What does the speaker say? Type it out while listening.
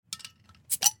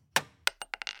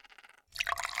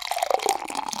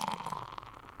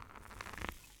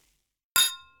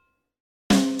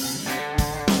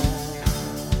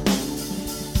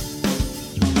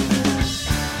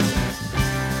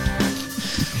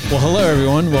Well, hello,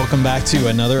 everyone. Welcome back to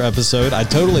another episode. I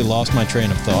totally lost my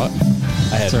train of thought.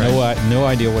 I had no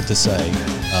idea what to say.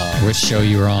 Which show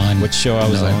you were on. Which show I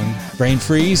was on. Brain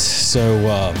freeze.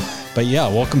 So, but yeah,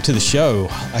 welcome to the show.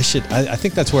 I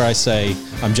think that's where I say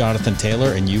I'm Jonathan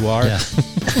Taylor and you are. Yeah,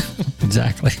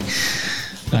 exactly.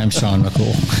 I'm Sean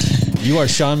McCool. You are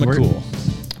Sean McCool.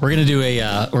 We're gonna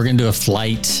do a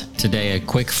flight today, a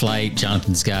quick flight.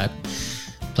 Jonathan's got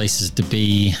places to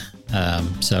be,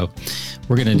 so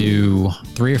we're gonna do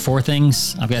 3 or 4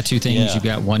 things. I've got 2 things. Yeah. You've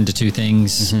got 1 to 2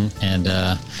 things, and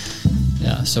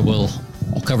so we'll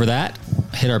cover that.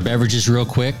 Hit our beverages real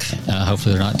quick.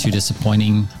 Hopefully they're not too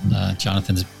disappointing.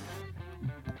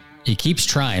 He keeps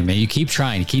trying, man. You keep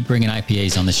trying. You keep bringing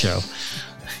IPAs on the show.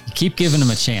 You keep giving them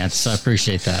a chance. So I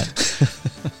appreciate that.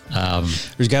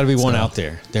 There's got to be one out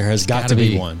there. There has got to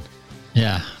be one.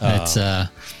 Yeah, it's.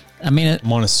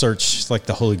 I'm on a search like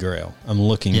the Holy Grail. I'm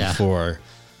looking for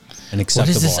an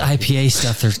acceptable. What is this IPA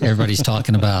stuff everybody's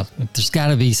talking about? There's got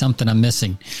to be something I'm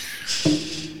missing.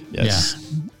 Yes.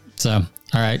 Yeah. So,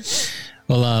 all right.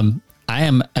 Well, I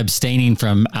am abstaining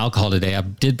from alcohol today. I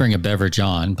did bring a beverage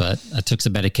on, but I took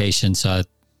some medication, so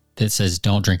it says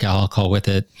don't drink alcohol with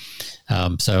it.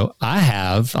 So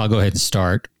I'll go ahead and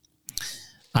start.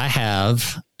 I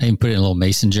can put it in a little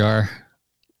mason jar.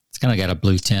 It's kind of got a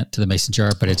blue tint to the mason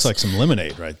jar, but it's like some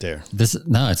lemonade right there.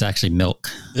 No, it's actually milk.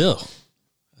 Ew.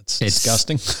 It's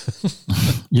disgusting.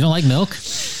 You don't like milk?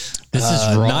 This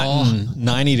is raw. Not in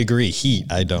 90-degree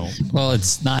heat. I don't. Well,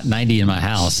 it's not 90 in my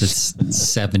house. It's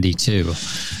 72.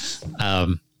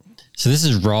 So this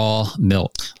is raw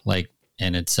milk,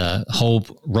 and it's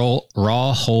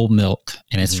raw whole milk,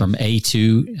 and it's from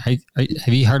A2.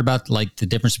 Have you heard about the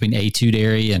difference between A2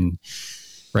 dairy and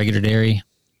regular dairy?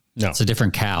 No. It's a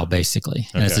different cow, basically,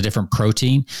 and it's a different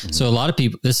protein. So a lot of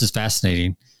people, this is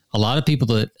fascinating. A lot of people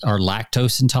that are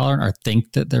lactose intolerant or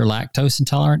think that they're lactose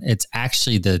intolerant, it's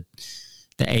actually the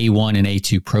A1 and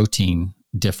A2 protein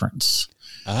difference.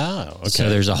 Oh, okay. So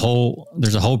there's a whole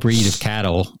breed of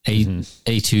cattle,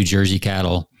 A2 Jersey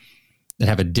cattle, that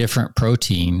have a different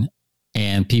protein,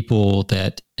 and people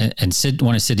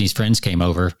one of Sydney's friends came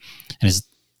over and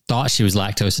thought she was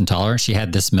lactose intolerant. She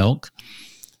had this milk,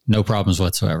 no problems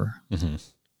whatsoever.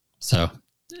 So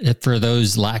for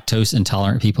those lactose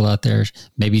intolerant people out there,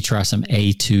 maybe try some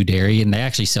A2 dairy, and they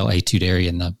actually sell A2 dairy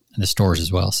in the stores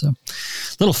as well. So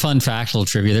little fun fact, little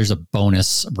trivia. There's a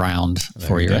bonus round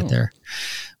for you right there.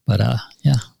 But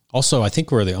yeah. Also, I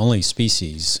think we're the only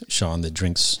species, Sean, that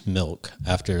drinks milk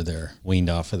after they're weaned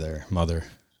off of their mother,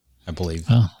 I believe.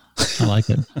 Oh, I like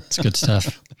it. It's good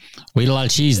stuff. We eat a lot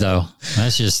of cheese, though.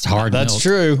 That's just hard milk. That's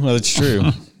true. Well, that's true.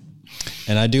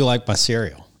 And I do like my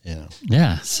cereal,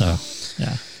 Yeah, so,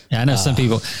 yeah. Yeah, I know some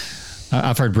people,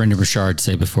 I've heard Brendan Burchard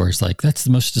say before, it's like, that's the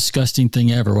most disgusting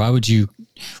thing ever. Why would you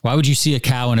see a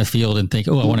cow in a field and think,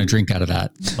 oh, I want to drink out of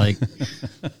that? Like,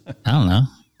 I don't know.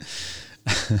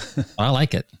 I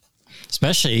like it.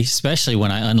 Especially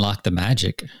when I unlock the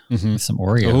magic with some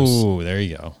Oreos. Oh, there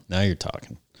you go. Now you're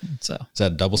talking. So is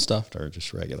that double stuffed or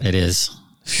just regular? It is.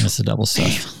 It's a double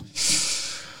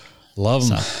stuff. Love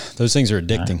them. Those things are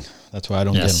addicting. That's why I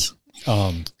don't get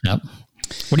them. Yep.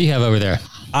 What do you have over there?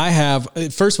 I have.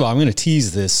 First of all, I'm going to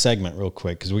tease this segment real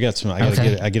quick because we got some. I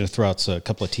got to throw out a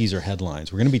couple of teaser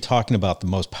headlines. We're going to be talking about the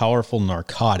most powerful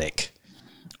narcotic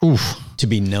to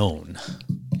be known.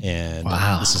 And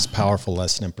this is a powerful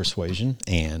lesson in persuasion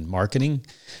and marketing.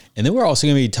 And then we're also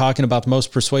going to be talking about the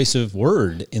most persuasive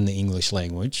word in the English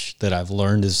language that I've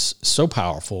learned is so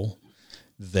powerful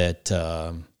that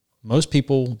most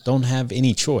people don't have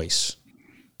any choice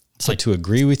to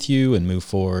agree with you and move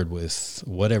forward with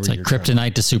whatever. It's like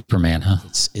kryptonite to Superman, huh?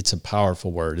 It's a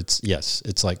powerful word. It's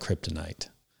like kryptonite.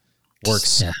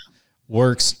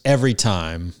 Works every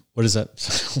time. What is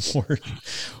that word?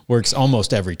 Works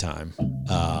almost every time.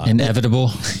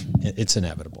 Inevitable. It's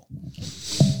inevitable.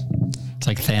 It's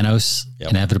like Thanos,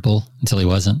 inevitable until he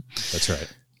wasn't. That's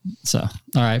right. So, all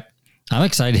right. I'm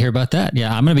excited to hear about that. Yeah,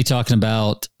 I'm going to be talking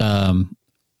about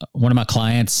one of my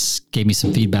clients gave me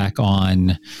some feedback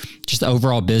on just the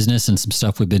overall business and some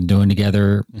stuff we've been doing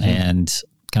together and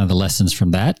kind of the lessons from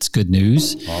that. It's good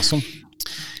news. Awesome.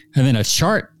 And then a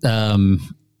chart, an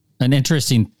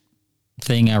interesting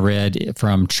thing I read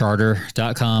from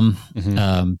charter.com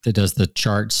that does the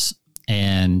charts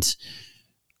and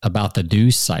about the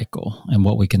news cycle and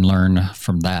what we can learn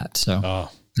from that. So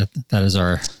that is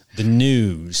the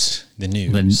news. Let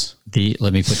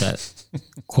me put that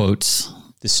quotes.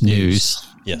 This news.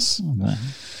 Yes.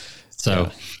 So,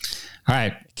 all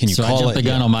right. Can you I jumped the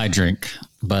gun on my drink,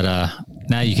 but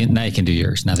now you can do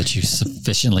yours now that you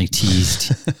sufficiently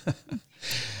teased.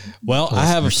 Well, I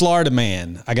have a Florida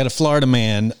man. I got a Florida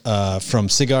man from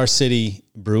Cigar City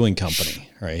Brewing Company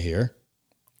right here.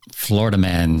 Florida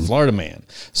man. Florida man.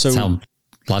 So that's how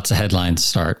lots of headlines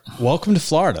start. Welcome to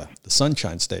Florida, the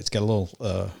Sunshine State. It's got a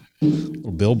little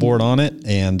billboard on it,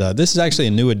 and this is actually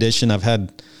a new edition. I've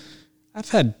had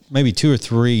maybe 2 or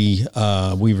 3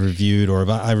 we've reviewed, or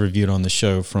I reviewed on the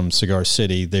show from Cigar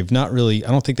City. They've not really. I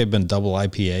don't think they've been double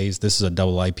IPAs. This is a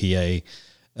double IPA.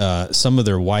 Some of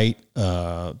their white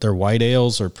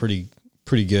ales are pretty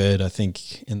good. I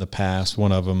think in the past,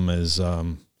 one of them is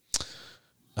the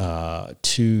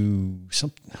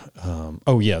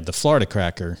Florida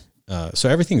Cracker. So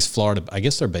everything's Florida. I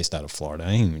guess they're based out of Florida.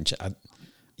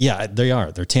 Yeah, they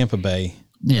are. They're Tampa Bay.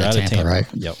 Yeah, Tampa, right?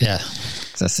 Yep. Yeah,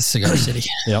 that's the Cigar City.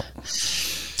 Yep.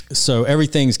 So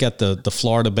everything's got the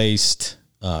Florida based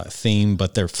theme,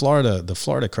 but the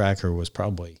Florida Cracker was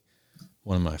probably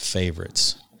one of my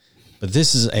favorites. But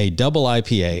this is a double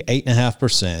IPA,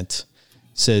 8.5%.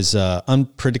 Says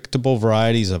unpredictable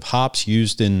varieties of hops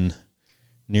used in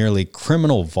nearly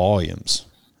criminal volumes,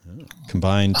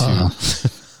 combined to.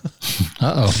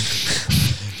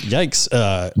 Yikes!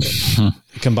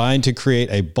 Combined to create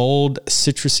a bold,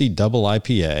 citrusy double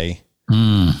IPA,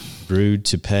 brewed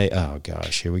to pay. Oh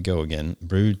gosh, here we go again.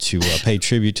 Brewed to pay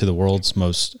tribute to the world's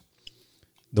worst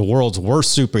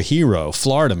superhero,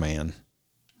 Florida man.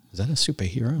 Is that a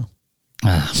superhero?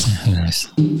 Who knows?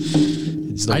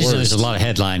 I just know there's a lot of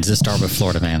headlines that start with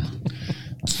Florida man.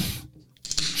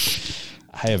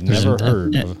 I have never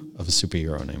heard of a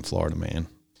superhero named Florida man.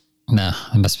 No,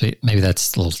 it must be. Maybe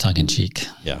that's a little tongue in cheek.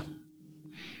 Yeah,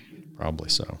 probably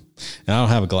so. And I don't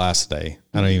have a glass today.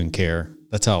 I don't even care.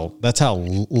 That's how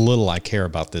little I care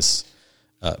about this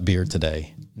beer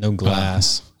today. No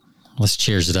glass. Let's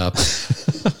cheers it up.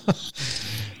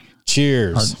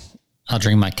 Cheers. I'll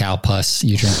drink my cow pus.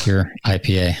 You drink your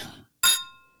IPA.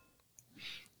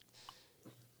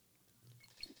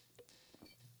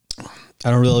 I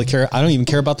don't really care. I don't even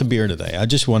care about the beer today. I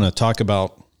just want to talk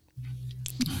about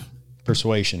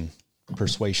persuasion. Well,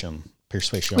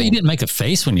 you didn't make a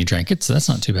face when you drank it, so that's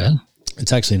not too bad.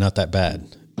 It's actually not that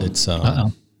bad. It's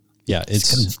yeah,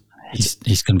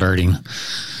 he's converting.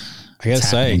 I gotta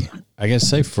say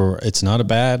it's not a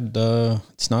bad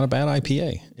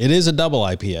IPA. It is a double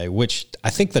IPA, which I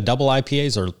think the double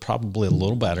IPAs are probably a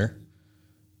little better.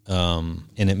 And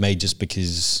it may just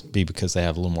because they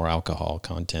have a little more alcohol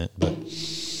content, but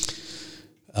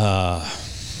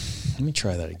let me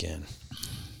try that again.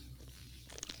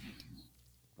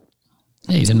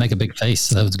 Yeah, you didn't make a big face,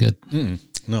 so that was good.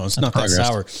 No, it's not that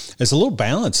sour. It's a little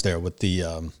balanced there with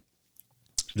the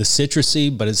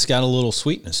citrusy, but it's got a little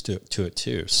sweetness to it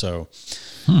too. So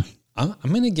I'm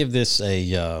going to give this a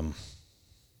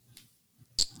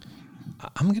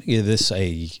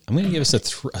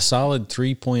solid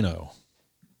 3.0.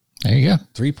 There you go.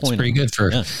 3.0. It's pretty good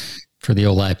for the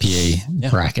old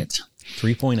IPA bracket.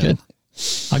 3.0. Good.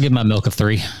 I'll give my milk a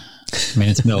 3. I mean,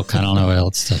 it's milk. I don't know what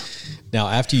else to. Now,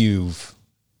 after you've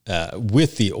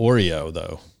with the Oreo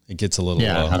though, it gets a little.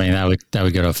 Yeah, I mean that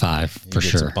would go to a 5 for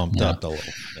sure. Bumped up a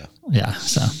little. Yeah.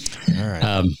 So. All right.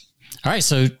 All right.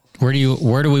 So where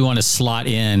do we want to slot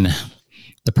in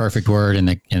the perfect word and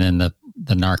then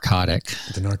the narcotic?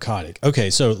 The narcotic. Okay,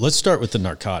 so let's start with the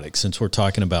narcotic since we're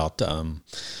talking about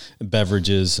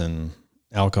beverages and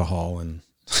alcohol and.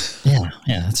 Yeah,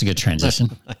 that's a good transition.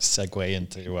 Nice segue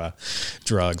into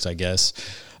drugs, I guess.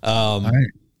 All right.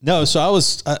 No, so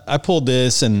I pulled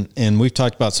this and we've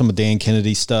talked about some of Dan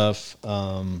Kennedy's stuff.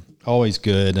 Always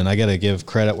good. And I got to give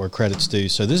credit where credit's due.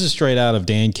 So this is straight out of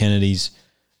Dan Kennedy's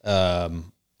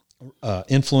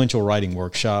influential writing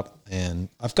workshop. And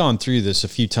I've gone through this a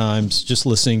few times, just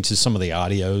listening to some of the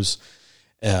audios,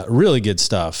 really good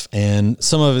stuff. And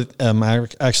some of it I'm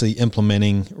actually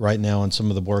implementing right now in some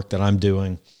of the work that I'm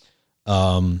doing,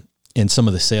 in some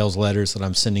of the sales letters that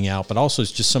I'm sending out, but also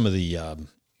it's just some of the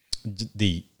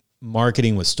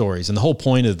marketing with stories. And the whole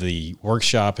point of the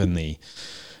workshop and the,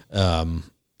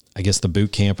 I guess the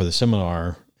boot camp or the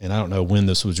seminar, and I don't know when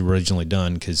this was originally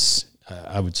done, because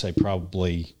I would say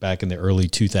probably back in the early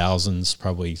 2000s,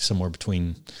 probably somewhere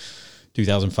between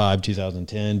 2005,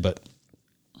 2010, but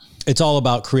it's all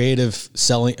about creative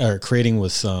selling or creating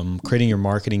your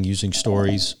marketing using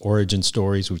stories, origin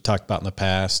stories we've talked about in the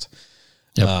past.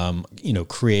 Yep.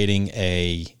 Creating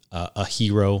a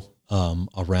hero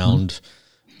around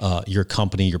your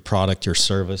company, your product, your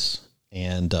service.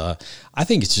 And I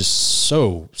think it's just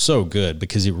so good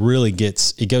because it really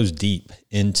goes deep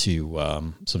into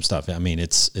some stuff. I mean,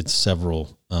 it's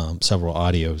several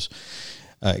audios.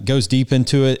 goes deep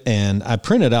into it, and I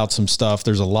printed out some stuff.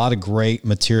 There's a lot of great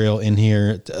material in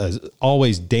here.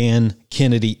 Always Dan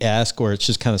Kennedy-esque, where it's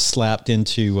just kind of slapped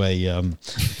into a,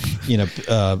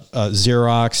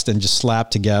 Xeroxed and just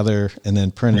slapped together and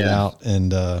then printed out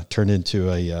and turned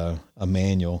into a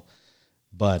manual.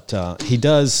 But he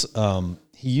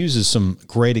uses some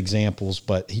great examples,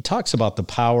 but he talks about the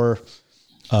power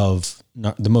of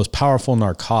the most powerful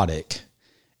narcotic.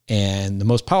 And the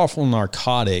most powerful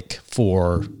narcotic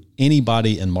for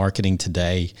anybody in marketing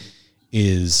today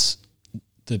is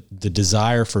the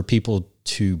desire for people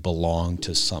to belong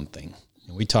to something.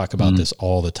 And we talk about this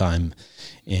all the time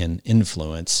in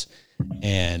influence,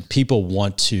 and people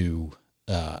want to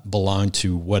belong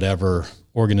to whatever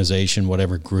organization,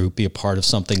 whatever group, be a part of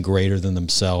something greater than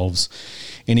themselves.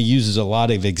 And he uses a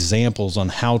lot of examples on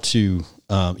how to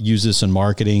use this in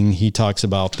marketing. He talks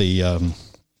about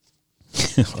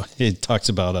it talks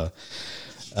about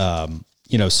some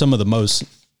of the most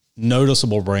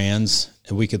noticeable brands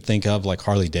that we could think of, like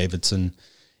Harley Davidson.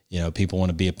 People want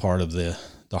to be a part of the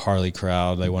Harley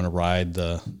crowd. They want to ride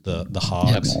the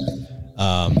hogs.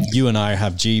 Yep. You and I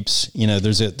have Jeeps.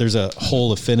 There's a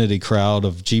whole affinity crowd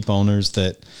of Jeep owners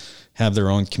that have their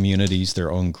own communities,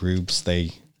 their own groups.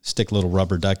 They stick little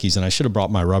rubber duckies, and I should have brought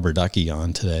my rubber ducky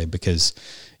on today because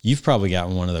you've probably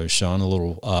gotten one of those, Sean, a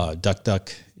little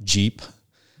duck Jeep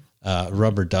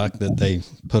rubber duck that they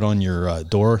put on your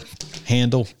door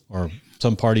handle or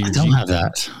some part of your Jeep.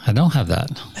 I don't have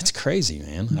that. That's crazy,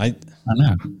 man. I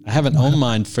know. I haven't owned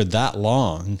mine for that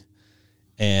long.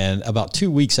 And about 2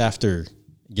 weeks after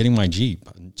getting my Jeep,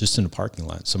 just in the parking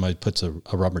lot, somebody puts a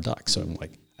rubber duck. So I'm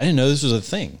like, I didn't know this was a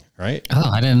thing, right?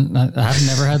 Oh, I've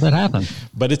never had that happen.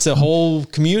 But it's a whole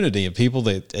community of people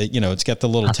that, it's got the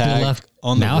little tag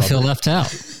on the rubber. Now I feel left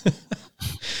out.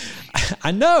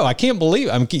 I know. I can't believe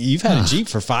you've had a Jeep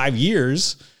for 5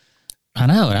 years. I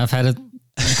know. And I've had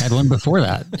one before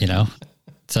that,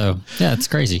 So yeah, it's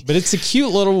crazy. But it's a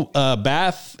cute little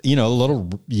bath, little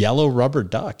yellow rubber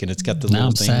duck. And it's got the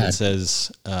little thing that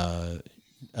says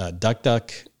duck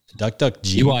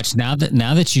Jeep. You watch now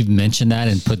that you've mentioned that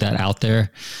and put that out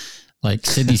there, like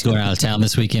Sydney's going out of town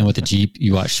this weekend with a Jeep.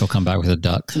 You watch, she'll come back with a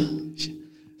duck.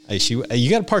 You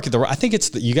got to park at I think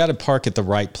you got to park at the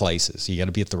right places. You got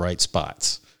to be at the right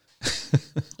spots.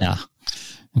 Yeah.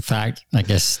 In fact, I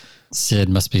guess Sid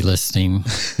must be listening.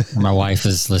 My wife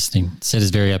is listening. Sid is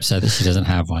very upset that she doesn't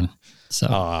have one. So,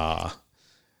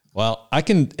 well, I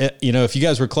can, if you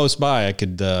guys were close by, I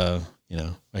could, I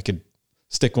could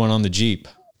stick one on the Jeep.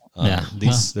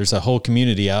 There's a whole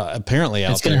community apparently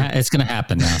out there. It's going to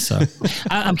happen now. So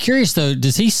I'm curious though,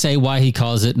 does he say why he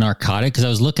calls it narcotic? Cause I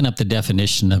was looking up the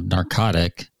definition of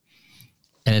narcotic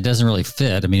and it doesn't really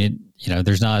fit. I mean,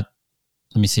 there's not,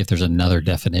 let me see if there's another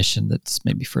definition that's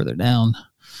maybe further down.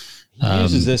 He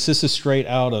uses this is straight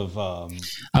out of,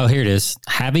 here it is.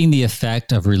 Having the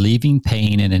effect of relieving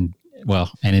pain and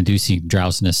inducing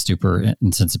drowsiness, stupor, and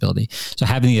insensibility. So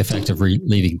having the effect of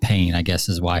relieving pain, I guess,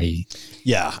 is why he.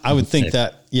 Yeah, I would think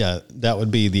that. Yeah, that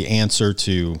would be the answer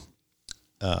to,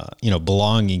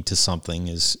 belonging to something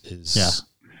is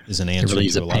an answer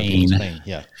to a lot of people's pain.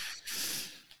 Yeah.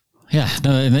 Yeah,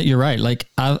 no, you're right. Like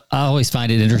I always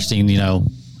find it interesting.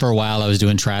 For a while I was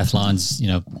doing triathlons.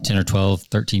 10 or 12,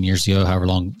 13 years ago, however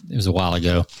long it was, a while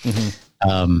ago.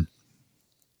 Mm-hmm.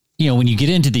 When you get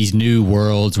into these new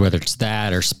worlds, whether it's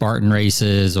that or Spartan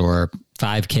races or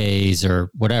 5Ks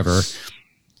or whatever,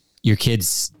 your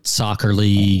kid's soccer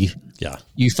league,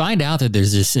 you find out that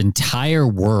there's this entire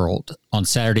world on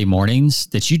Saturday mornings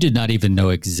that you did not even know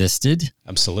existed.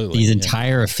 Absolutely. These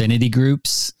entire affinity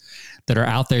groups that are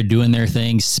out there doing their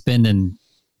things, spending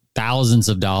thousands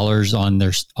of dollars on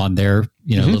their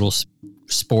little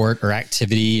sport or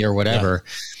activity or whatever.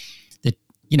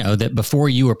 That before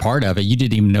you were part of it, you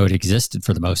didn't even know it existed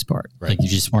for the most part. Right. Like you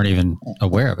just weren't even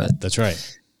aware of it. That's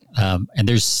right. And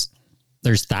there's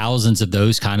thousands of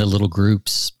those kind of little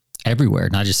groups everywhere,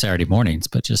 not just Saturday mornings,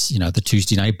 but just, the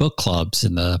Tuesday night book clubs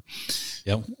and the,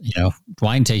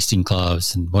 wine tasting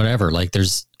clubs and whatever. Like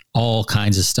there's all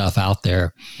kinds of stuff out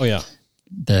there. Oh yeah.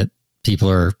 That people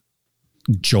are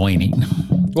joining.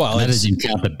 Well, that doesn't even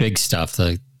count the big stuff,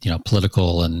 the,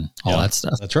 political and all that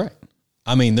stuff. That's right.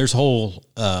 I mean, there's whole,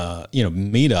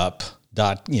 meetup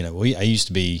I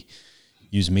used to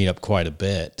use Meetup quite a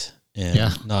bit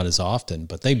and not as often,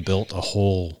 but they built a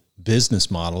whole business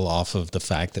model off of the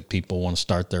fact that people want to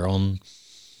start their own,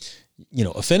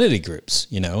 affinity groups,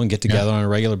 and get together on a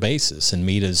regular basis and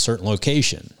meet at a certain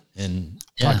location and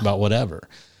talk about whatever.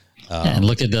 And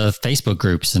look at the Facebook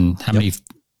groups and how many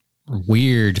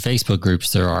weird Facebook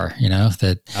groups there are,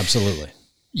 that absolutely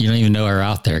you don't even know are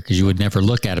out there because you would never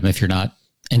look at them if you're not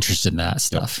interested in that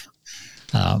stuff.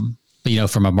 But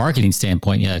from a marketing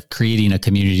standpoint, creating a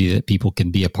community that people can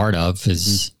be a part of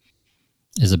is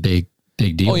a big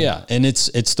deal. Oh yeah. And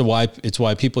it's why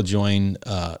people join,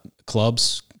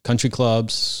 clubs, country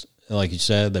clubs. Like you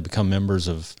said, they become members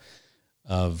of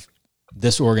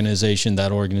this organization,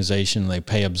 that organization. They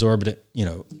pay absorbent,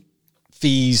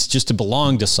 fees just to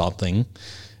belong to something.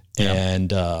 Yeah. And,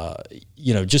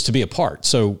 just to be a part.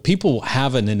 So people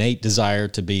have an innate desire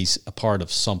to be a part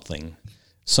of something,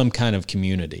 some kind of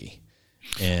community.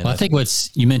 And I think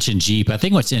you mentioned Jeep. I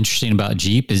think what's interesting about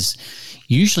Jeep is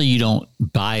usually you don't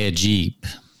buy a Jeep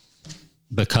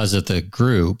because of the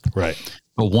group. Right.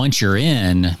 But once you're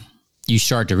in, you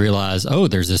start to realize, oh,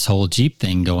 there's this whole Jeep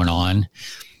thing going on.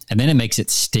 And then it makes it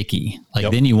sticky.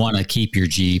 Then you want to keep your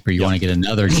Jeep or you want to get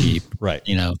another Jeep, right.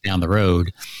 Down the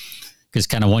road. Because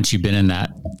kind of once you've been in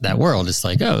that world, it's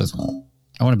like, oh,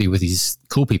 I want to be with these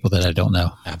cool people that I don't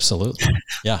know. Absolutely.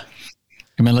 Yeah.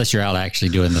 I mean, unless you're out actually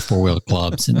doing the 4-wheel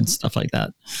clubs and stuff like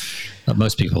that. But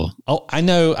most people. Oh, I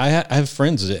know. I have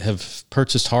friends that have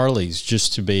purchased Harleys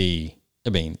just to be, I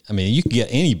mean, you can get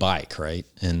any bike, right?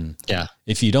 And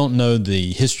if you don't know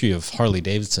the history of Harley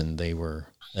Davidson, they were,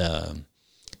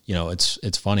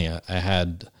 it's funny. I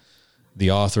had the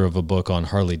author of a book on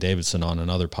Harley Davidson on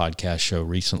another podcast show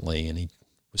recently, and he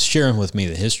was sharing with me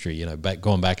the history,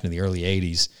 going back into the early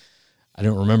 80s. I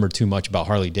don't remember too much about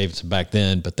Harley Davidson back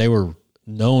then, but they were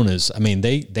known as,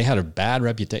 they had a bad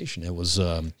reputation. It was,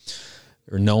 they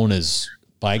were known as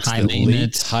bikes high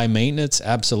maintenance.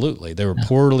 Absolutely. They were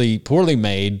poorly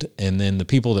made. And then the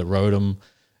people that rode them,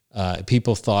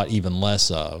 people thought even less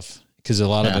of, because a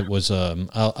lot of it was, a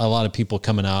lot of people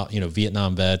coming out,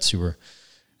 Vietnam vets who were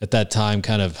at that time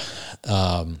kind of,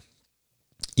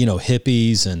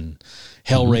 hippies and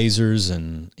hellraisers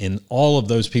and all of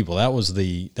those people. That was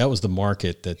the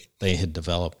market that they had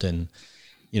developed. And,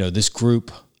 this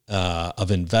group of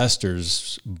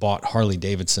investors bought Harley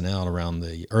Davidson out around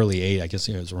the early 80s. I guess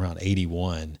it was around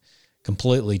 81,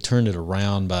 completely turned it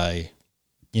around by,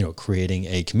 creating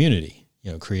a community,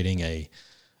 creating a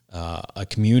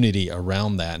community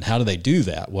around that. And how do they do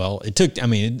that? Well, it took,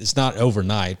 it's not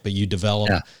overnight, but you develop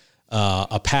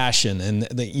a passion, and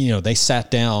they sat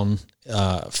down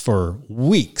for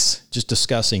weeks just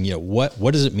discussing,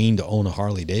 what does it mean to own a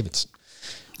Harley Davidson?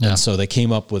 And so they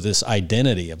came up with this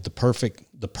identity of the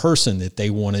person that they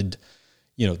wanted,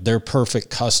 their perfect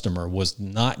customer was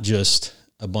not just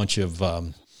a bunch of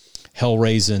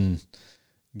hell-raising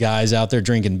guys out there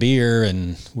drinking beer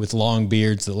and with long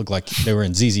beards that looked like they were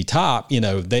in ZZ Top.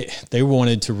 They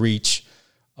wanted to reach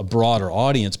a broader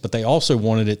audience, but they also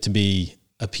wanted it to be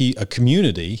a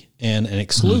community and an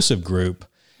exclusive group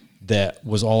that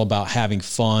was all about having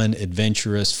fun,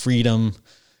 adventurous, freedom,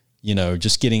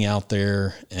 just getting out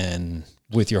there and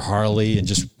with your Harley and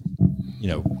just,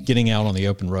 getting out on the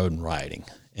open road and riding.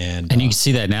 And you can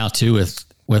see that now too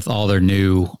with all their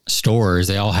new stores.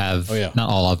 They all have, not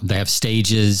all of them, they have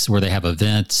stages where they have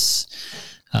events.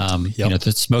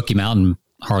 The Smoky Mountain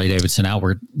Harley Davidson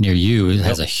outward near you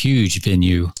has a huge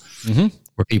venue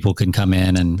where people can come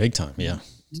in and big time. Yeah.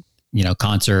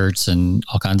 Concerts and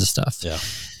all kinds of stuff. Yeah.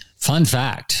 Fun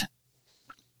fact,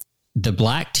 the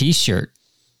black t-shirt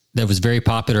that was very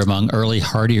popular among early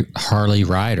Harley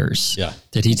riders. Yeah.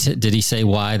 Did he say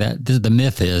why that the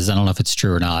myth is? I don't know if it's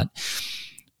true or not,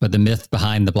 but the myth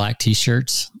behind the black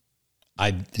t-shirts.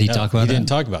 Did he talk about that? He didn't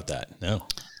talk about that. No.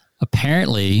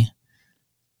 Apparently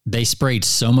they sprayed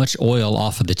so much oil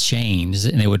off of the chains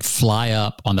and it would fly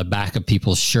up on the back of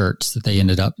people's shirts that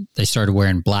they started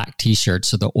wearing black t-shirts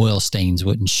so the oil stains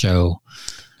wouldn't show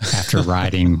after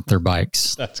riding their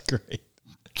bikes. That's great.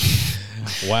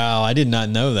 Wow, I did not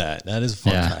know that. That is a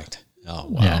fun fact. Oh,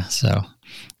 wow. Yeah, so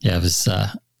it was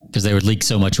because they would leak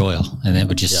so much oil and it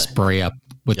would just spray up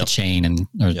with the chain and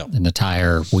the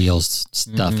tire wheels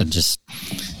stuff and just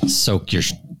soak your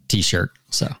t-shirt.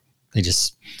 So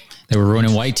they were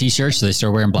ruining white t-shirts, so they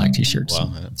started wearing black t-shirts.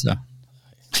 Wow, so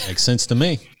makes sense to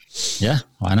me. Yeah,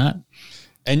 why not?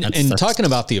 And talking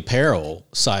about the apparel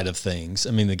side of things,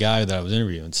 the guy that I was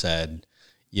interviewing said,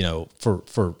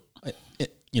 for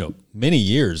many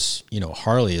years,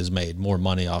 Harley has made more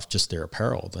money off just their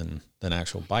apparel than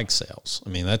actual bike sales.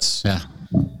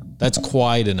 That's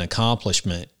quite an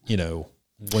accomplishment,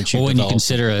 once you when you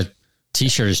consider a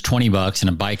t-shirt is $20 and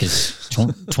a bike is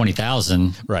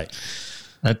 20,000. Right.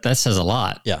 That says a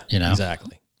lot. Yeah,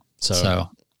 exactly.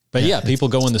 But people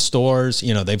go into stores,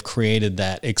 they've created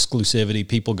that exclusivity.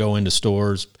 People go into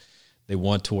stores, they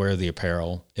want to wear the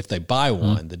apparel. If they buy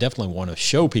one, they definitely want to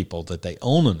show people that they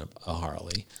own a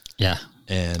Harley. Yeah.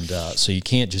 And so you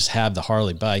can't just have the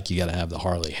Harley bike. You got to have the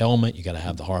Harley helmet. You got to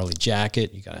have the Harley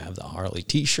jacket. You got to have the Harley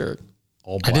T-shirt.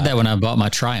 All black. I did that when I bought my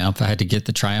Triumph. I had to get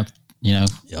the Triumph,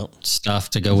 stuff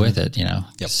to go with it,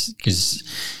 because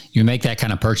you make that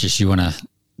kind of purchase, you want to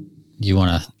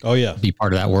be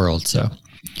part of that world. So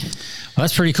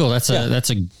that's pretty cool. That's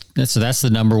the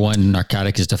number one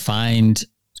narcotic, is to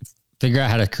figure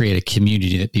out how to create a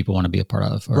community that people want to be a part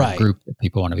of, or a group that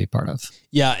people want to be a part of.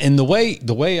 Yeah. And the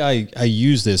way I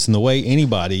use this, and the way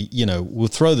anybody, will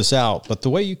throw this out, but the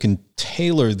way you can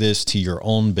tailor this to your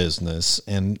own business,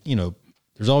 and,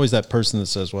 there's always that person that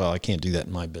says, well, I can't do that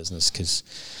in my business because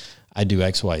I do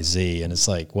X, Y, Z. And it's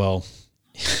like, well,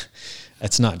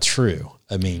 that's not true.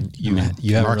 I mean, you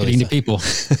have marketing to people.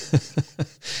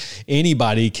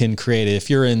 Anybody can create it. If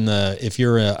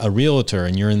you're a realtor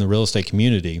and you're in the real estate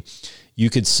community, you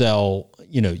could sell,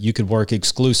 you could work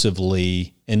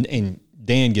exclusively, and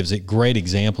Dan gives it great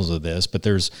examples of this, but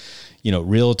there's,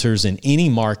 realtors in any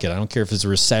market. I don't care if it's a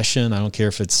recession. I don't care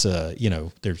if it's,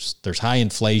 there's high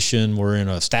inflation. We're in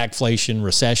a stagflation,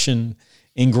 recession.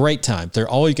 In great time, there are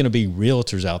always going to be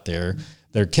realtors out there.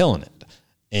 They're killing it.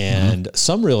 And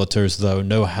some realtors, though,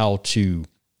 know how to,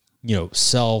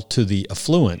 sell to the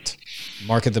affluent,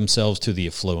 market themselves to the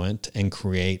affluent, and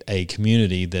create a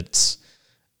community that's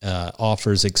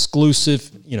offers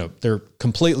exclusive, they're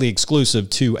completely exclusive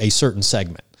to a certain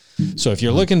segment. So if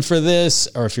you're looking for this,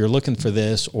 or if you're looking for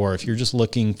this, or if you're just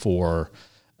looking for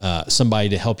somebody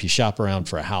to help you shop around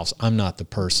for a house, I'm not the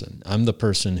person. I'm the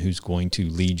person who's going to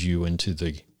lead you into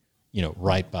the,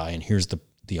 right by, and here's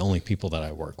the only people that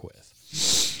I work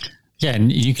with. Yeah.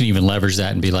 And you can even leverage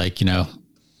that and be like,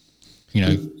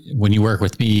 when you work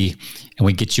with me and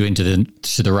we get you into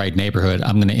the right neighborhood,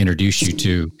 I'm going to introduce you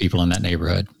to people in that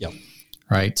neighborhood. Yep.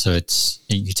 Right. So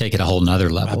you take it a whole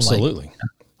nother level. Absolutely.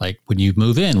 Like when you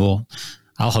move in,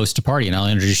 I'll host a party and I'll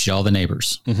introduce you to all the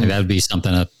neighbors. Like that would be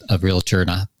something a realtor in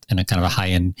a kind of a high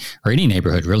end, or any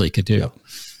neighborhood really could do.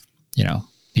 Yep.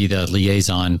 Be the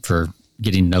liaison for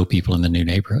getting to know people in the new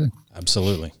neighborhood.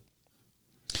 Absolutely.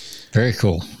 Very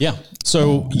cool. Yeah.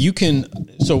 So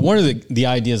one of the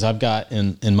ideas I've got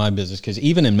in my business, because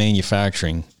even in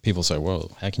manufacturing, people say,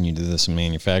 well, how can you do this in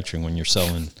manufacturing when you're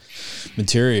selling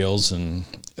materials and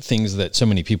things that so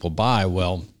many people buy?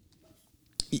 Well,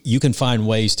 you can find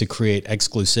ways to create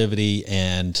exclusivity,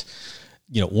 and,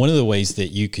 one of the ways that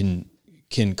you can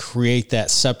create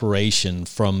that separation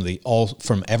from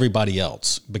everybody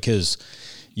else, because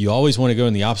you always want to go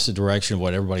in the opposite direction of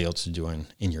what everybody else is doing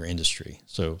in your industry.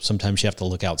 So sometimes you have to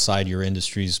look outside your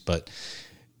industries, but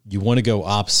you want to go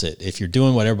opposite. If you're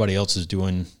doing what everybody else is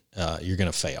doing, you're going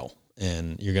to fail,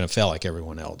 and you're going to fail like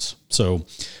everyone else. So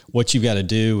what you've got to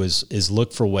do is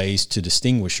look for ways to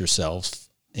distinguish yourself.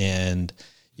 And,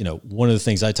 one of the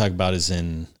things I talk about is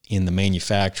in the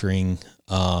manufacturing,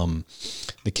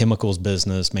 the chemicals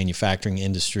business, manufacturing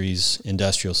industries,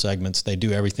 industrial segments, they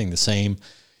do everything the same.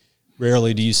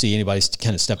 Rarely do you see anybody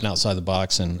kind of stepping outside the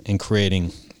box and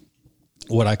creating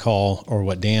what I call, or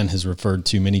what Dan has referred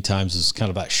to many times, as kind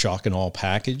of that shock and awe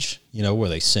package, where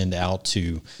they send out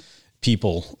to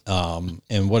people.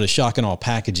 And what a shock and awe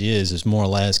package is more or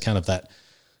less kind of that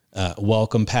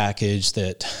welcome package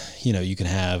that, you can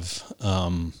have,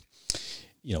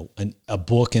 a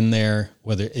book in there,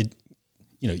 whether it,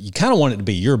 you kind of want it to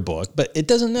be your book, but it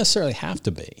doesn't necessarily have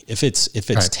to be. If it's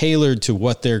right. Tailored to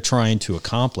what they're trying to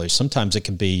accomplish, sometimes it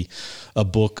can be a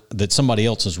book that somebody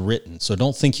else has written. So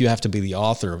don't think you have to be the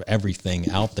author of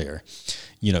everything out there.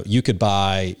 You could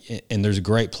buy, and there's a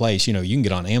great place, you can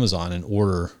get on Amazon and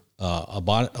order a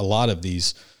lot of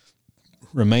these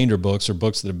remainder books, or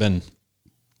books that have been,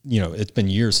 it's been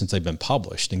years since they've been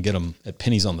published, and get them at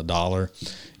pennies on the dollar.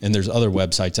 And there's other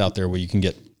websites out there where you can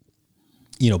get,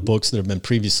 books that have been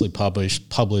previously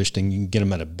published, and you can get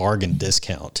them at a bargain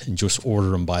discount, and just order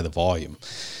them by the volume,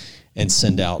 and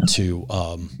send out to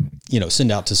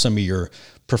some of your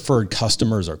preferred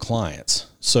customers or clients.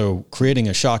 So creating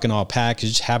a shock and awe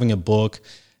package, having a book,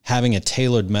 having a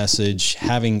tailored message,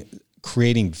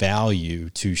 creating value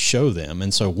to show them.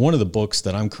 And so one of the books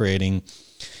that I'm creating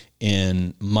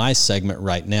in my segment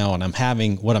right now, and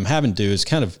what I'm having to do is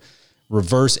kind of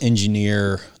reverse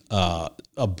engineer a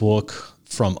book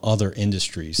from other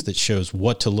industries that shows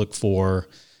what to look for,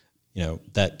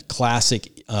 that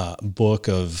classic book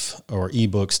or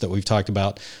ebooks that we've talked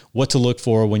about, what to look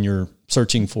for when you're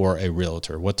searching for a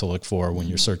realtor, what to look for when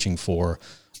you're searching for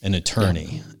an attorney.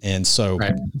 Yeah. And so,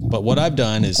 right. But what I've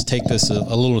done is take this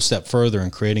a little step further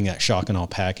in creating that shock and awe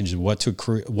package of what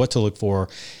to look for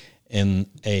in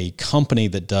a company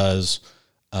that does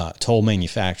toll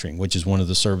manufacturing, which is one of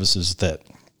the services that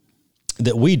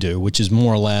that we do, which is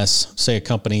more or less, say a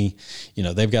company,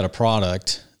 they've got a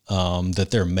product that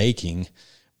they're making,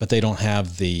 but they don't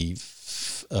have the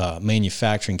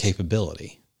manufacturing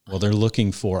capability. Well, they're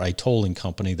looking for a tolling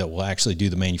company that will actually do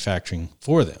the manufacturing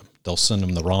for them. They'll send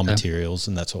them the raw materials,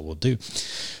 and that's what we'll do.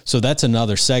 So that's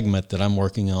another segment that I'm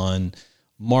working on,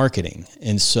 marketing.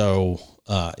 And so,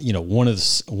 one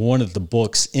of the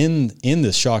books in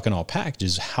this shock and awe package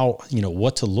is how,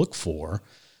 what to look for,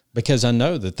 because I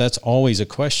know that that's always a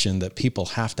question that people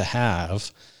have to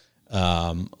have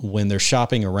when they're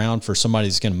shopping around for somebody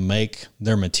who's going to make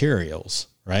their materials,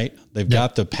 right? They've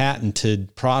got the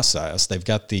patented process. They've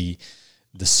got the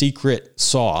secret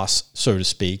sauce, so to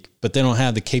speak, but they don't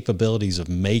have the capabilities of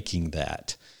making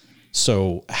that.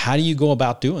 So how do you go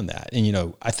about doing that?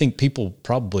 And, I think people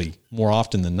probably more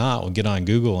often than not will get on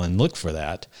Google and look for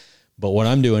that. But what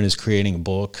I'm doing is creating a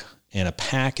book and a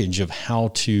package of how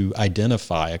to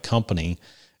identify a company,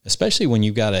 especially when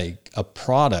you've got a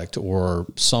product or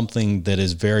something that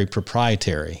is very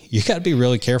proprietary. You got to be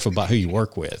really careful about who you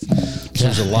work with.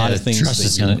 There's a lot of things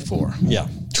that you look for. Yeah.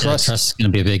 Trust is going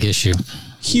to be a big issue.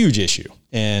 Huge issue.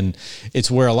 And it's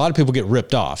where a lot of people get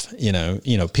ripped off.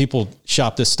 People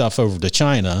shop this stuff over to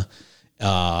China,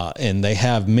 and they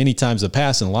have many times in the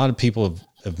past, and a lot of people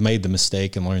have made the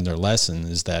mistake and learned their lesson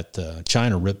is that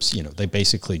China rips, they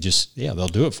basically just, they'll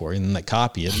do it for you, and then they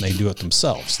copy it and they do it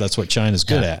themselves. That's what China's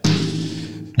good at.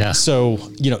 Yeah. So,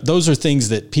 those are things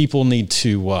that people need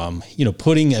to,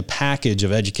 putting a package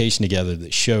of education together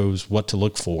that shows what to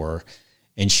look for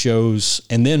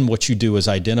and then what you do is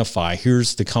identify,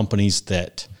 here's the companies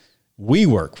that we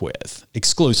work with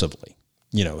exclusively.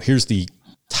 Here's the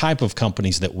type of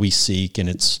companies that we seek, and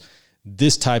it's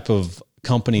this type of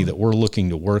company that we're looking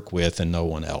to work with and no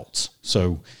one else.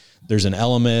 So there's an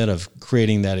element of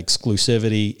creating that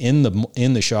exclusivity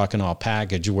in the shock and awe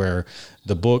package where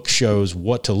the book shows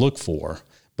what to look for.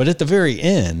 But at the very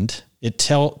end, it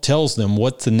tells them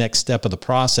what the next step of the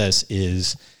process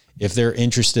is if they're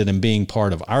interested in being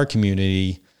part of our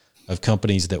community of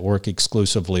companies that work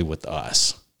exclusively with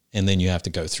us. And then you have to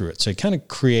go through it. So you kind of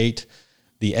create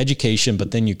the education,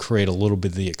 but then you create a little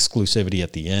bit of the exclusivity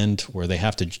at the end where they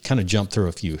have to kind of jump through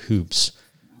a few hoops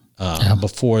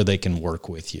before they can work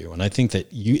with you. And I think that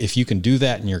if you can do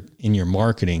that in your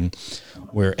marketing,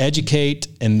 where educate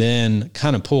and then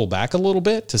kind of pull back a little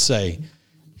bit to say,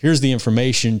 here's the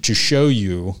information to show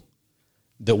you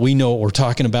that we know what we're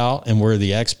talking about and we're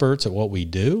the experts at what we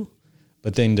do,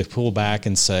 but then to pull back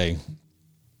and say,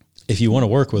 if you want to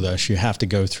work with us, you have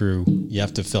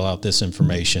to fill out this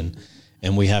information,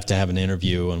 and we have to have an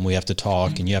interview, and we have to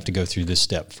talk, and you have to go through this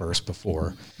step first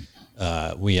before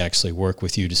we actually work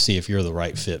with you to see if you're the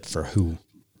right fit for who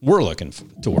we're looking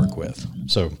to work with.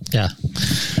 So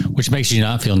which makes you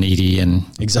not feel needy and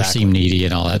or seem needy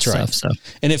and all that stuff. Right. So,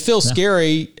 and it feels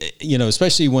scary,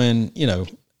 especially when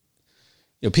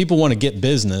people want to get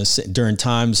business during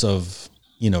times of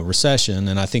recession,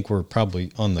 and I think we're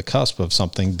probably on the cusp of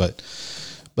something. But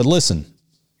listen,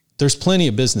 there's plenty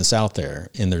of business out there,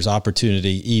 and there's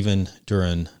opportunity even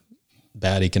during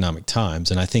bad economic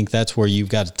times. And I think that's where you've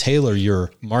got to tailor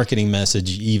your marketing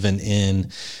message, even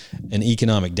in an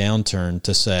economic downturn,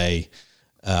 to say,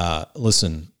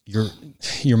 listen,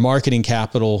 your marketing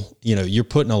capital, you're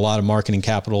putting a lot of marketing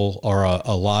capital or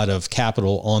a lot of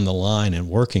capital on the line and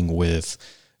working with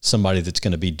somebody that's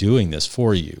going to be doing this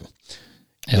for you.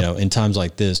 Yep. In times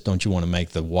like this, don't you want to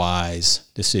make the wise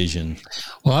decision?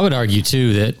 Well, I would argue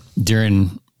too that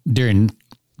during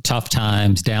tough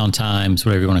times, down times,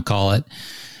 whatever you want to call it,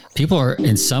 people are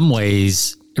in some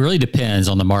ways, it really depends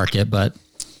on the market, but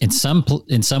in some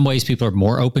ways people are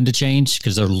more open to change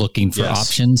because they're looking for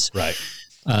options. Right.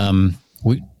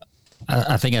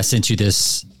 I think I sent you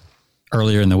this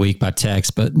earlier in the week by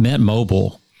text, but Mint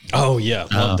Mobile. Oh yeah.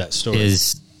 Love that story.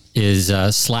 Is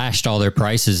slashed all their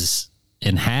prices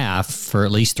in half for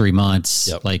at least 3 months.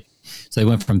 Yep. So they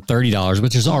went from $30,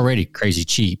 which is already crazy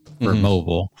cheap for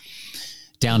mobile,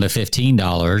 down to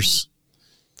 $15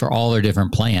 for all their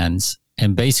different plans.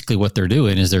 And basically what they're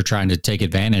doing is they're trying to take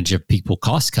advantage of people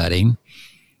cost cutting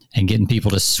and getting people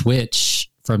to switch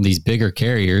from these bigger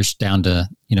carriers down to,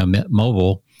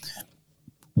 mobile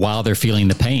while they're feeling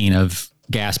the pain of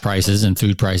gas prices and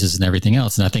food prices and everything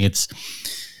else. And I think it's,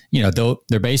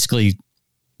 they're basically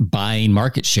buying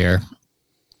market share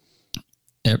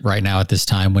right now at this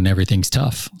time when everything's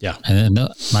tough. Yeah. And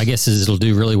my guess is it'll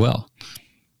do really well.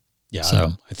 Yeah.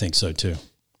 So I think so too.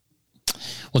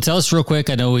 Well, tell us real quick.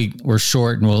 I know we're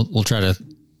short and we'll try to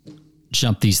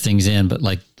jump these things in, but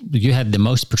you had the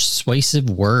most persuasive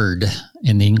word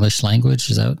in the English language.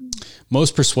 Is that?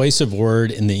 Most persuasive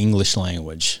word in the English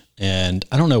language. And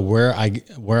I don't know where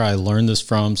I learned this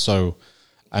from. So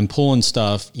I'm pulling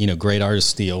stuff, great artists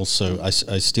steal. So I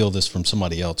steal this from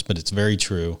somebody else, but it's very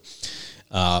true.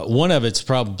 One of it's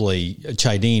probably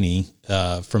Cialdini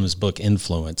from his book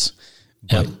Influence.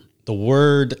 But the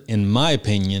word, in my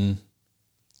opinion,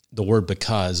 the word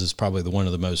because is probably one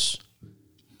of the most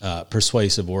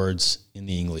persuasive words in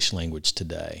the English language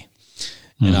today.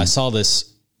 And I saw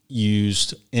this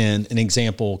used in an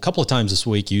example a couple of times this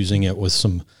week, using it with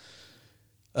some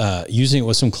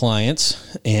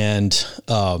clients, and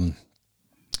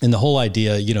the whole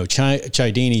idea,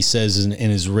 Cialdini says in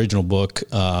his original book,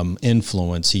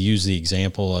 Influence, he used the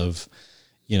example of,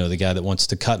 the guy that wants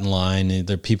to cut in line, and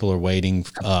the people are waiting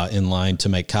in line to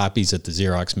make copies at the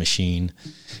Xerox machine.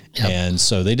 Yep. And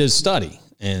so they did a study,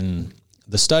 and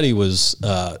the study was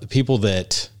people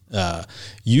that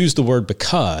use the word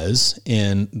because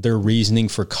in their reasoning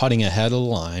for cutting ahead of the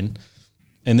line.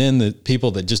 And then the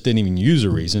people that just didn't even use a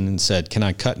reason and said, can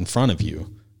I cut in front of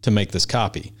you to make this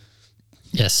copy?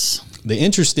 Yes. The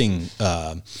interesting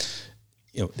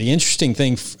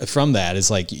thing from that is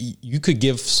like, you could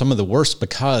give some of the worst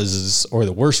because or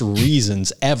the worst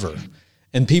reasons ever,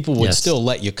 and people would still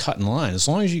let you cut in line as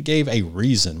long as you gave a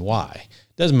reason why.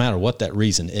 It doesn't matter what that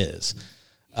reason is.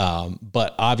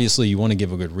 But obviously you want to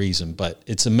give a good reason, but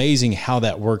it's amazing how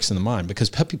that works in the mind, because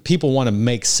people want to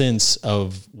make sense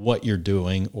of what you're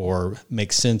doing or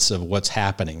make sense of what's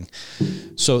happening.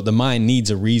 So the mind needs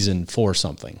a reason for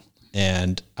something.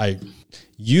 And I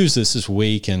use this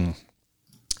week. And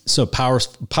so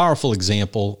powerful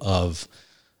example of,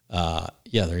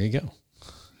 there you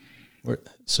go.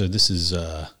 So this is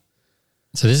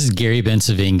Gary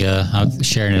Bencivenga. I'm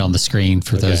sharing it on the screen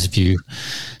for those of you.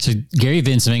 So Gary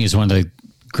Bencivenga is one of the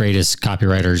greatest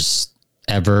copywriters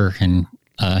ever, and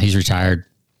he's retired,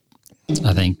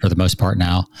 I think, for the most part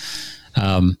now.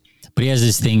 But he has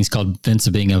these things called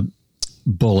Bencivenga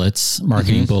bullets,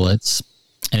 marketing bullets,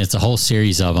 and it's a whole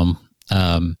series of them.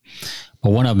 But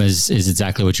one of them is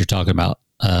exactly what you're talking about,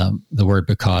 the word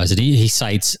because. And he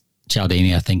cites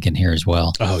Cialdini, I think, in here as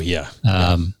well. Oh, yeah.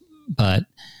 But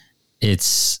I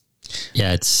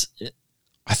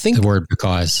think the word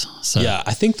because. So. Yeah,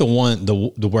 I think the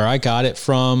where I got it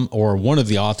from, or one of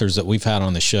the authors that we've had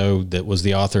on the show that was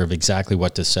the author of Exactly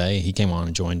What to Say. He came on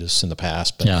and joined us in the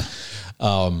past. But,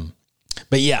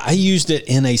 I used it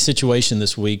in a situation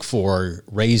this week for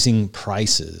raising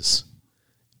prices.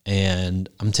 And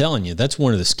I'm telling you, that's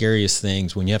one of the scariest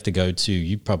things when you have to go to,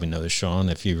 you probably know this, Sean,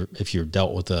 if you're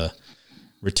dealt with a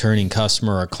returning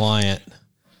customer or client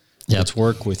that's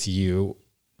worked with you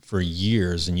for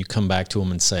years, and you come back to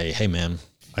them and say, hey man,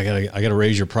 I gotta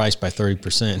raise your price by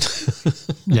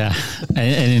 30%. Yeah.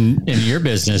 And in your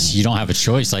business, you don't have a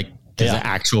choice. Like the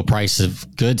actual price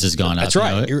of goods has gone up. That's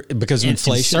right. Because of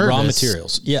inflation, raw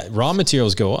materials. Yeah. Raw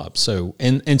materials go up. So,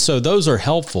 and so those are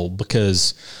helpful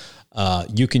because,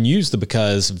 you can use the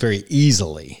because very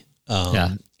easily,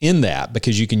 in that,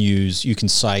 because you can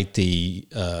cite the,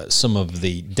 some of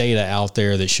the data out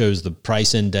there that shows the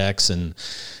price index and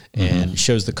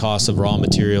shows the cost of raw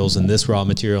materials and this raw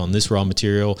material and this raw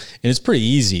material. And it's pretty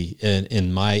easy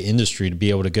in my industry to be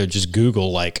able to go just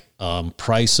Google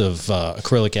price of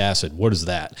acrylic acid. What is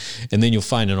that? And then you'll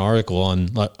find an article on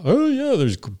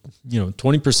there's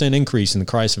 20% increase in the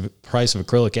price of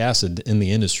acrylic acid in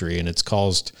the industry, and it's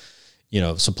caused,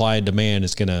 supply and demand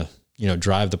is going to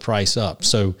drive the price up.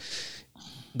 So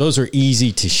those are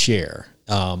easy to share.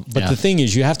 But the thing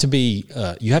is, you have to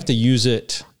use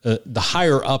it. The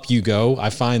higher up you go, I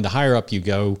find the higher up you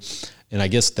go, and I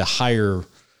guess the higher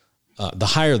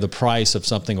the price of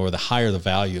something or the higher the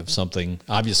value of something,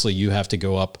 obviously you have to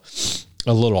go up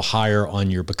a little higher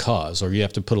on your because, or you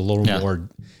have to put a little more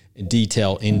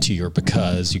detail into your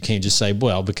because. You can't just say,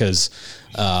 well, because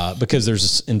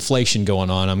there's inflation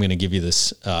going on, I'm going to give you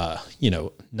this,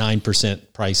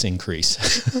 9% price increase.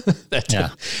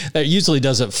 That usually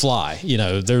doesn't fly.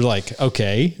 They're like,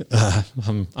 okay,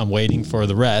 I'm waiting for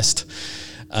the rest.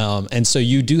 And so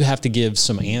you do have to give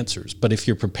some answers, but if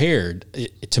you're prepared,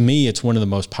 to me, it's one of the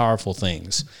most powerful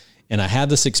things. And I had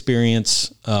this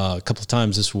experience a couple of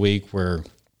times this week where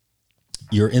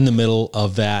you're in the middle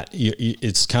of that.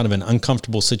 It's kind of an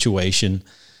uncomfortable situation,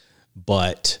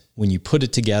 but when you put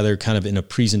it together kind of in a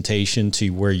presentation to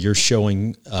where you're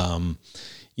showing,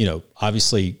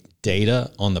 obviously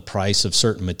data on the price of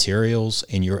certain materials,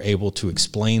 and you're able to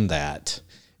explain that,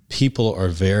 people are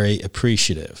very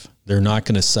appreciative. They're not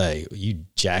going to say, you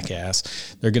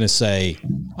jackass. They're going to say,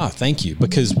 oh, thank you.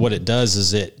 Because what it does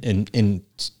is in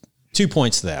 2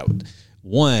 points to that.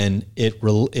 One,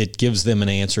 it gives them an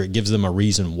answer. It gives them a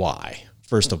reason why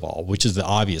first of all, which is the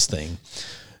obvious thing.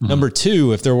 Number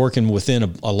two, if they're working within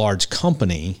a large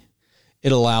company,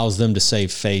 it allows them to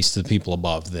save face to the people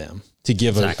above them, to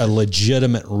give a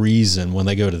legitimate reason when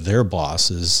they go to their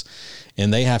bosses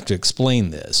and they have to explain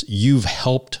this. You've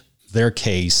helped their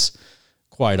case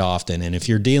quite often. And if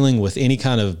you're dealing with any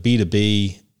kind of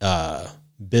B2B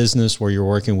business where you're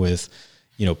working with,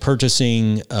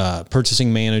 purchasing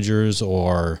managers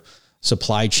or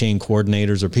supply chain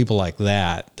coordinators or people like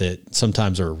that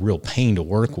sometimes are a real pain to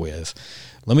work with,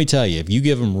 let me tell you, if you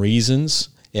give them reasons,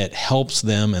 it helps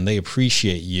them and they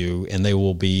appreciate you and they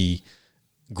will be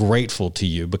grateful to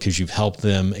you because you've helped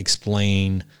them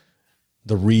explain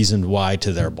the reason why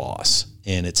to their boss.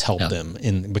 And it's helped them.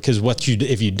 And because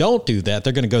if you don't do that,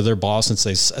 they're going to go to their boss and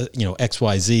say,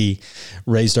 XYZ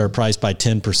raised our price by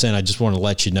 10%. I just want to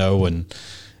let you know. And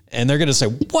they're going to say,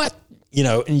 what?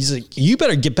 And he's like, you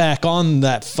better get back on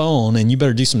that phone and you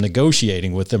better do some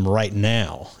negotiating with them right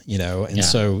now,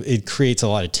 so it creates a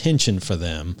lot of tension for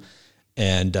them.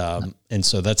 And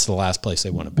so that's the last place they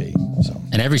want to be. So,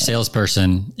 and every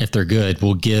salesperson, if they're good,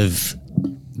 will give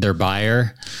their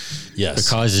buyer the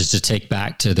causes to take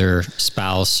back to their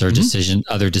spouse or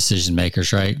other decision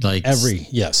makers, right? Like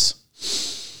so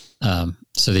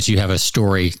that you have a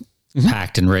story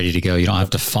packed and ready to go. You don't have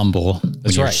to fumble.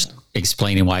 That's right.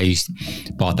 Explaining why you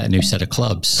bought that new set of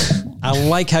clubs. I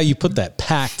like how you put that,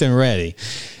 packed and ready.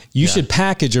 You should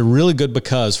package a really good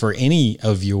because for any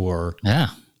of your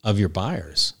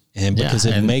buyers, and because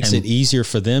it makes it easier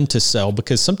for them to sell,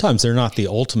 because sometimes they're not the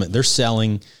ultimate. They're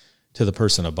selling to the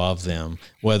person above them,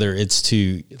 whether it's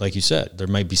to, like you said, they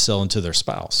may be selling to their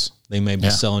spouse. They may be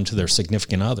selling to their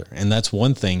significant other. And that's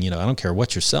one thing, I don't care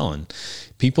what you're selling.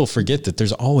 People forget that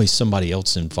there's always somebody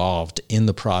else involved in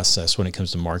the process when it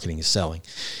comes to marketing and selling.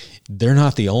 They're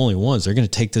not the only ones. They're going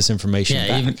to take this information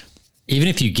back. Even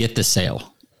if you get the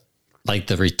sale, like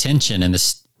the retention and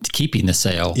keeping the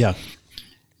sale. Yeah.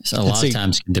 So a lot of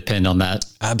times can depend on that.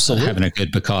 Absolutely. Having a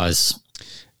good because.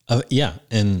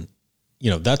 And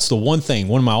that's the one thing.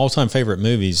 One of my all-time favorite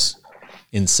movies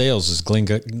in sales is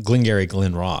Glengarry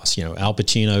Glen Ross. Al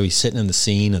Pacino, he's sitting in the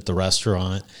scene at the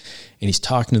restaurant and he's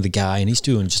talking to the guy and he's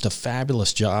doing just a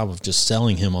fabulous job of just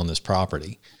selling him on this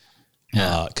property.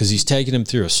 Because he's taking him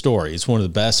through a story. It's one of the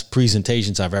best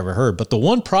presentations I've ever heard. But the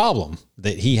one problem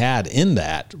that he had in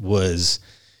that was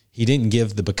he didn't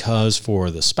give the because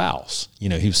for the spouse. He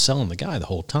was selling the guy the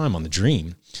whole time on the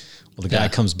dream. Well, the guy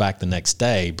comes back the next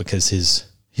day because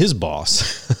his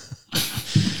boss,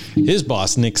 his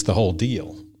boss nicks the whole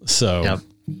deal. So,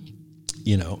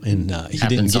 he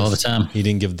happens all the time. He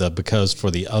didn't give the because for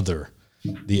the other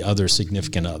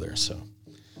significant other. So,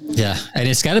 and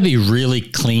it's got to be really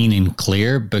clean and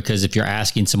clear because if you're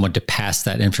asking someone to pass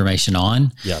that information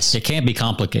on, it can't be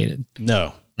complicated.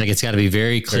 No, like it's got to be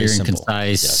very clear and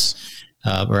concise,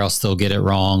 or else they'll get it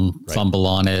wrong, fumble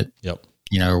on it,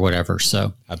 or whatever.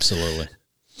 So, absolutely.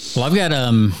 Well, I've got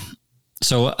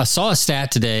So I saw a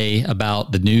stat today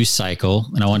about the news cycle,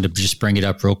 and I wanted to just bring it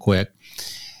up real quick.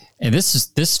 And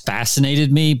this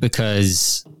fascinated me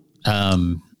because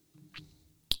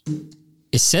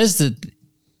it says that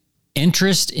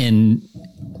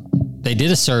they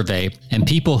did a survey, and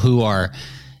people who are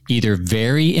either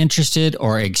very interested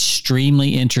or extremely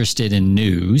interested in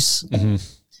news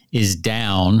is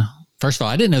down. First of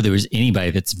all, I didn't know there was anybody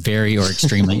that's very or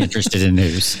extremely interested in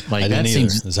news. Like that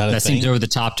seems over the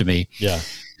top to me. Yeah.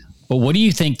 But what do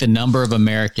you think the number of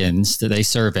Americans that they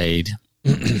surveyed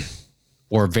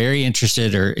were very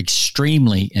interested or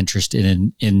extremely interested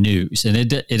in news? And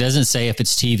it doesn't say if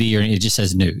it's TV or it just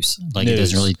says news. Like news. It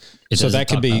doesn't really. So that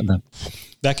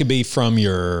could be from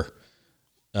your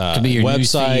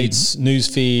websites, news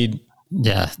feed.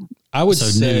 Yeah. I would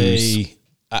say.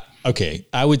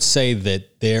 I would say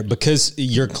that because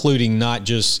you're including not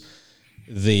just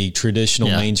the traditional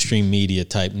mainstream media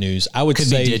type news. I would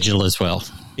say be digital as well.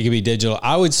 It could be digital.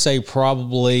 I would say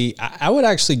probably, I would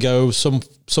actually go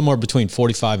somewhere between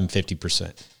 45 and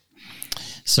 50%.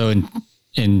 So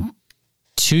in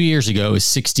 2 years ago, it was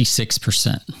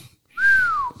 66%.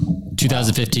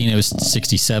 2015, it was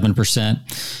 67%.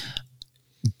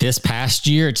 This past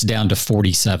year, it's down to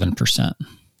 47%.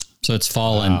 So it's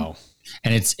fallen. Wow.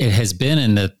 And it has been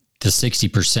in the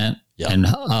 60% and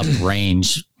up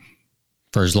range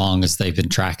for as long as they've been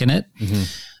tracking it.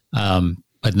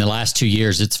 But in the last 2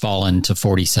 years, it's fallen to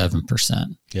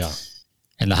 47%. Yeah.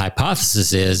 And the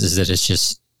hypothesis is that it's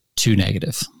just too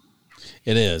negative.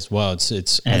 It is. Well,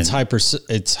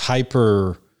 it's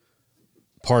hyper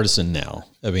partisan now.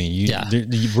 I mean,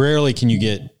 you rarely can you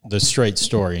get the straight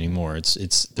story anymore.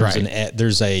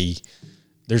 There's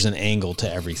an angle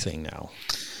to everything now.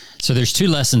 So there's two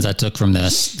lessons I took from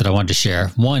this that I wanted to share.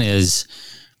 One is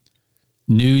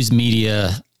news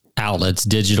media outlets,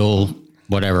 digital,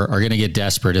 whatever, are going to get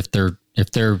desperate if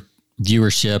their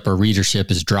viewership or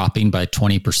readership is dropping by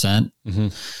 20%.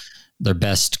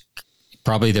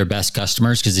 Probably their best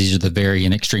customers, because these are the very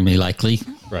and extremely likely,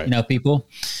 people.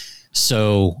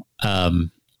 So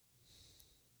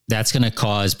that's going to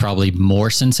cause probably more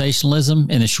sensationalism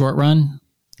in the short run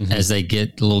as they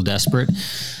get a little desperate.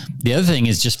 The other thing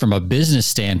is, just from a business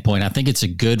standpoint, I think it's a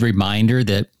good reminder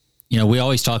that, we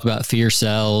always talk about fear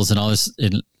sells and all this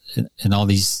and all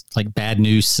these like bad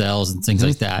news sells and things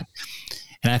like that.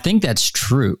 And I think that's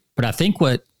true. But I think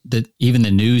even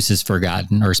the news has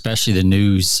forgotten, or especially the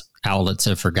news outlets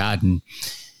have forgotten,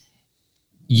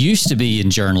 used to be in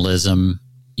journalism,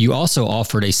 you also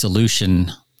offered a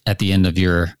solution at the end of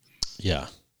your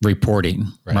reporting,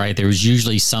 right? There was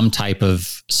usually some type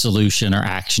of solution or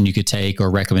action you could take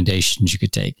or recommendations you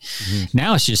could take.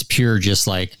 Now it's just pure, just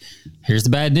like, here's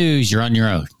the bad news, you're on your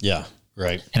own. Yeah.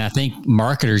 Right. And I think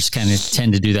marketers kind of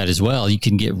tend to do that as well. You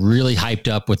can get really hyped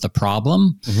up with the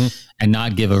problem and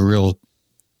not give a real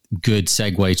good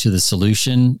segue to the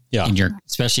solution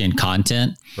especially in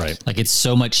content. Right. Like, it's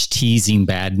so much teasing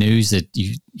bad news that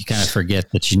you kind of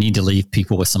forget that you need to leave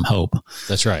people with some hope.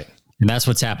 That's right. And that's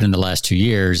what's happened in the last 2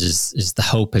 years is the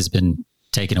hope has been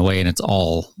taken away and it's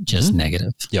all just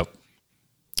negative. Yep.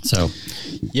 So,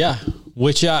 yeah,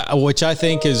 which I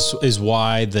think is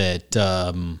why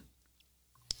that,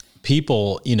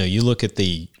 people, you look at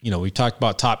we talked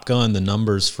about Top Gun, the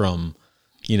numbers from,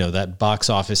 that box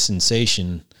office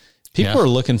sensation. People are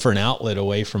looking for an outlet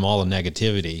away from all the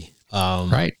negativity.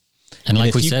 Right. And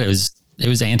like we said, it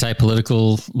was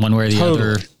anti-political one way or the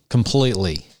other.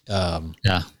 Completely. No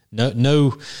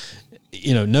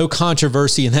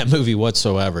controversy in that movie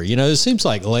whatsoever. It seems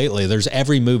like lately there's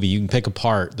every movie you can pick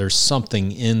apart. There's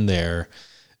something in there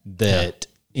that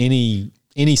any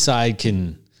side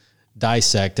can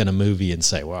dissect in a movie and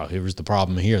say, wow, here was the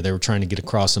problem here. They were trying to get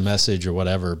across a message or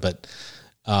whatever. But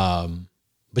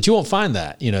you won't find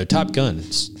that, Top Gun,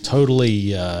 it's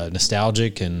totally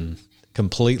nostalgic and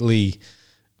completely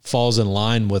falls in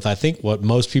line with, I think, what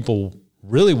most people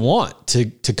really want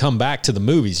to come back to the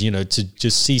movies, to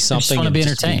just see something and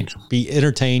be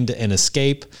entertained and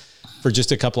escape for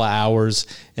just a couple of hours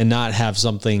and not have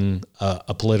something,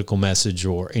 a political message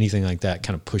or anything like that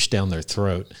kind of pushed down their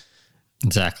throat.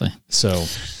 Exactly. So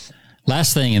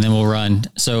last thing, and then we'll run.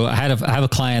 So I have a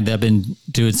client that I've been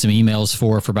doing some emails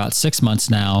for about 6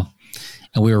 months now,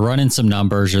 and we were running some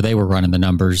numbers, or they were running the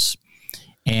numbers,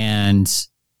 and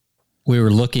we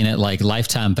were looking at like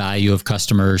lifetime value of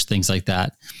customers, things like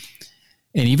that.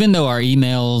 And even though our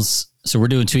emails, so we're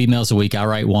doing 2 emails a week, I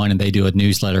write one and they do a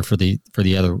newsletter for the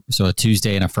other. So a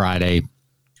Tuesday and a Friday.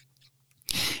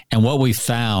 And what we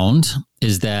found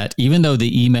is that even though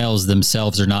the emails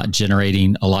themselves are not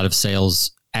generating a lot of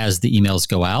sales as the emails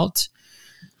go out,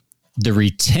 the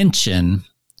retention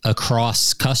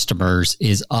across customers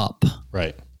is up.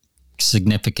 Right.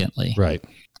 Significantly. Right.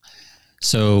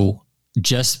 So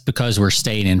just because we're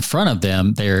staying in front of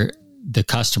them, the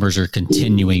customers are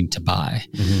continuing to buy,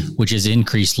 which is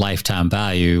increased lifetime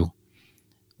value,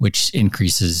 which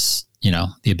increases,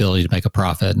 the ability to make a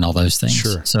profit and all those things.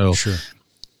 Sure.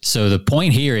 So the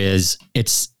point here is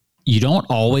you don't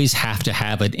always have to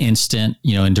have an instant,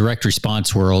 in direct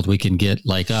response world, we can get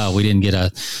like, oh, we didn't get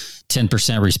a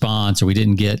 10% response, or we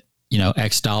didn't get,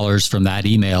 X dollars from that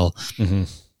email.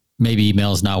 Maybe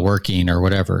email is not working or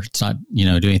whatever. It's not,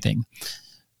 doing anything.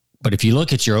 But if you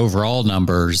look at your overall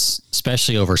numbers,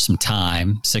 especially over some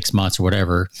time, 6 months or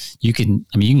whatever, you can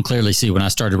clearly see when I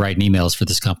started writing emails for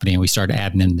this company and we started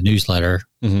adding in the newsletter,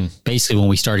 basically when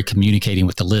we started communicating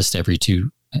with the list every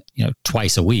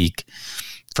twice a week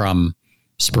from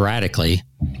sporadically,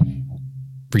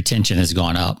 retention has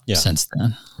gone up since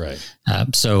then. Right.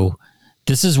 So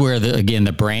this is where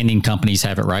the branding companies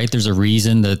have it right. There's a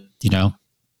reason that,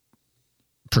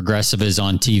 Progressive is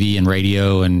on TV and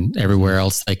radio and everywhere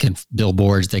else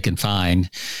billboards they can find,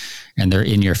 and they're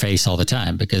in your face all the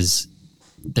time because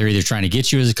they're either trying to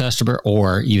get you as a customer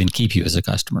or even keep you as a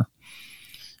customer.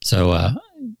 So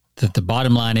the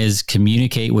bottom line is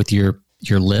communicate with your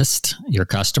list, your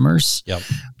customers. Yep.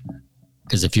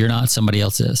 Because if you're not, somebody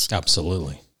else is.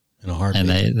 Absolutely. In a heartbeat.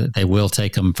 And they will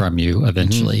take them from you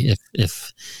eventually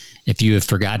if you have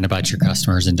forgotten about your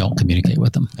customers and don't communicate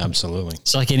with them. Absolutely.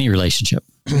 It's like any relationship.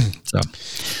 So,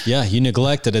 yeah, you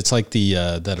neglect it. It's like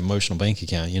that emotional bank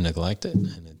account. You neglect it and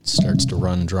it starts to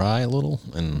run dry a little,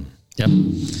 and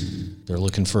they're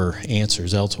looking for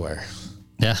answers elsewhere.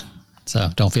 Yeah. So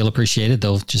don't feel appreciated.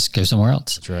 They'll just go somewhere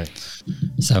else. That's right.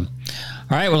 So, all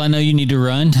right. Well, I know you need to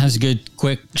run. That was a good,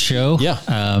 quick show.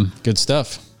 Yeah. Good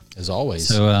stuff, as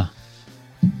always.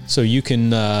 So you can,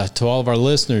 to all of our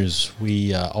listeners,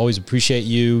 we always appreciate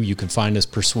you. You can find us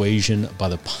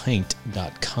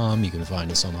persuasionbythepint.com. You can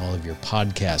find us on all of your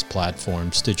podcast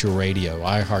platforms, Stitcher Radio,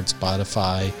 iHeart,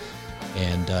 Spotify,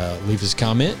 and leave us a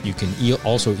comment. You can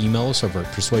also email us over at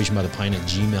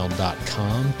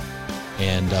persuasionbythepint@gmail.com.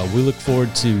 And we look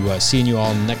forward to seeing you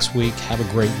all next week. Have a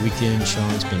great weekend.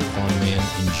 Sean, it's been fun, man.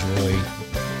 Enjoy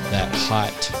that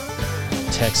hot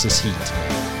Texas heat.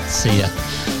 See ya.